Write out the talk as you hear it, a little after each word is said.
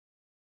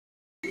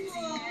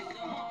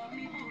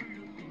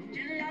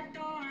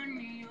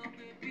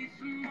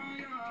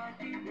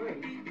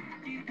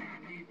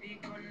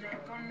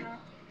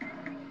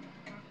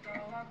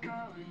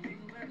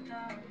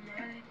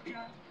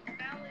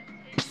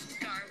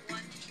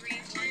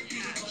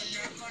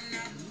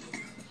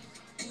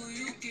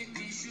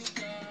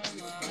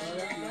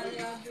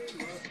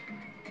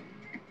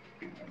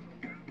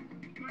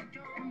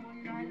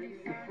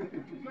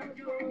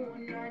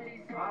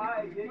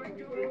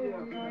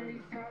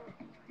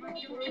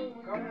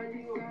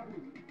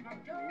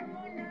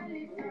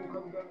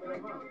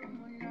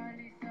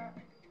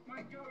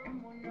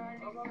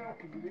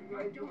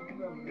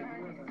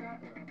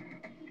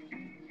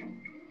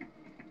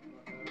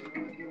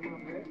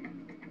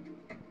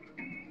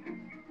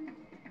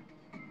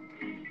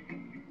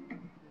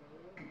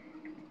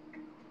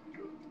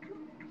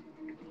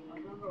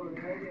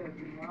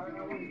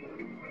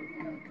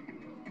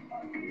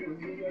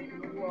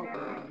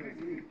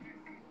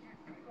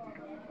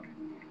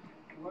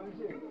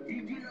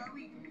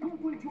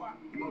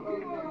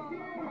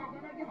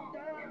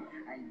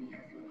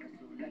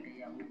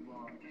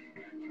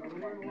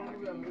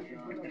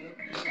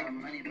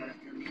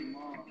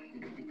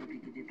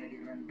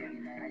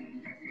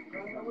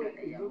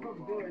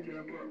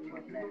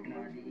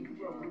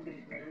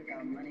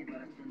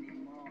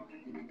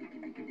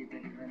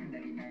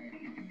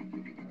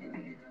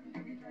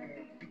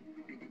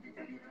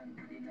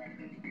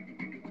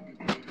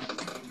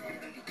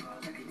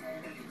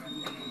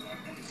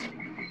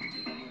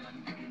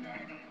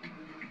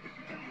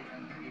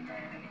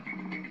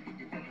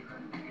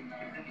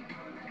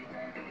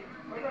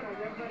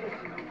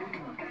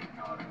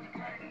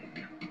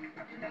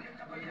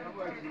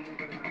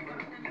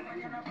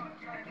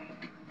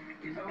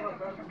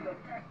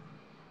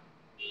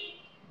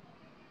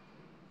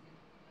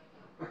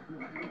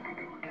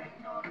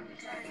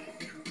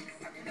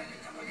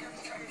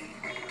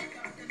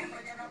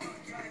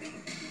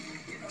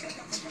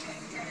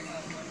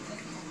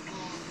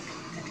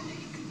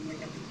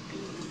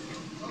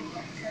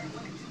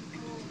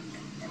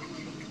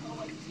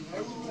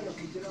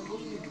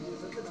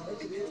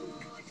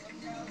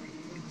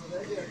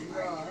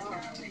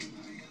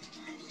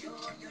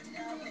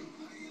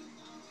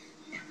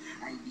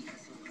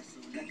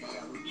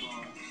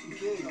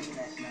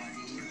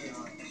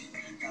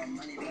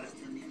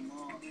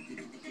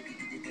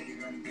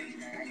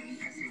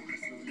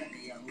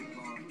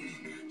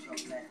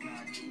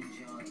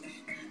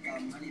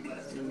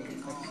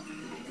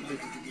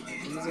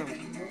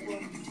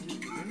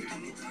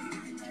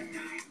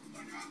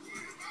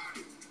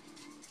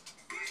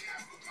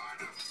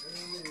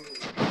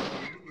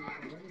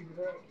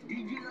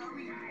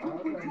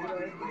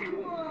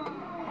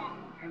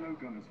Hello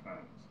Gunners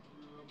fans.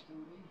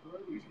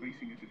 Is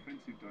facing a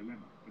defensive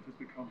dilemma that has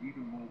become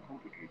even more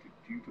complicated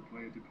due to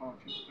player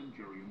departures and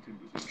Jurian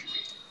Timber's injury.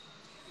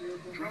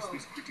 To address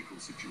this critical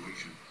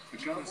situation, the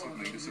Gunners have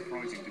made a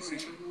surprising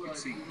decision, it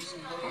seems,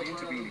 by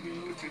intervening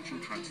in the potential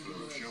transfer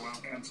of Joao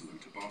Cancelo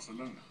to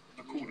Barcelona,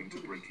 according to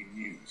breaking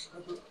news.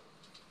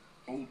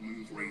 Old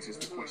move raises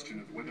the question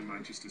of whether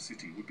Manchester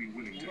City would be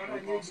willing to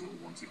help Arsenal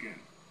once again.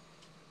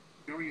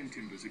 Jurian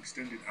Timber's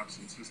extended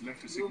absence has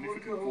left a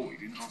significant void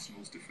in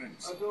Arsenal's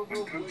defence,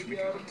 and coach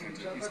Mikel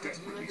Arteta is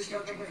desperately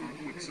searching for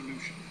a quick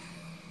solution.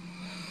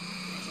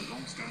 Has a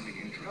long-standing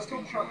interest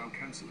in Joao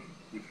Cancelo,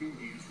 with whom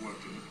he has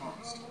worked in the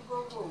past.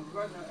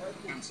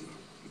 Cancelo,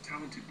 the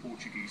talented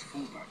Portuguese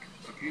fullback,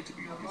 appeared to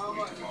be on his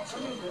way to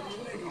Barcelona,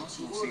 but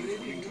Arsenal seems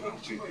willing to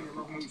outbid the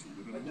proposal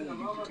with a more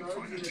lucrative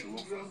financial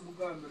offer.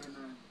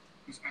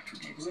 Whose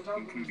attributes,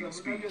 including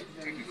speed,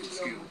 technical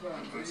skill,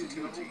 and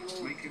versatility,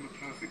 make him a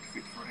perfect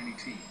fit for any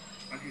team,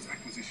 and his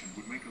acquisition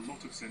would make a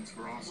lot of sense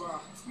for Arsenal,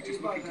 which is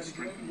looking to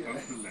strengthen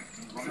both the left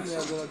and right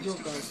sides of its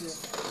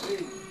defence.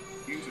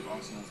 News of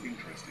Arsenal's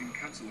interest in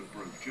Cancelo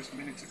broke just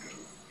minutes ago,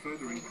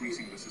 further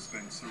increasing the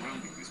suspense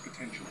surrounding this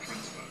potential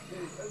transfer.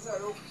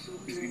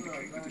 This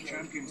indicates that a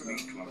Champions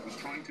League club was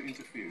trying to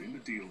interfere in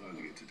the deal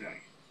earlier today.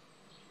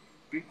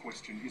 Big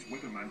question is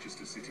whether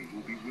Manchester City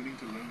will be willing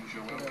to loan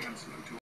Joao Cancelo to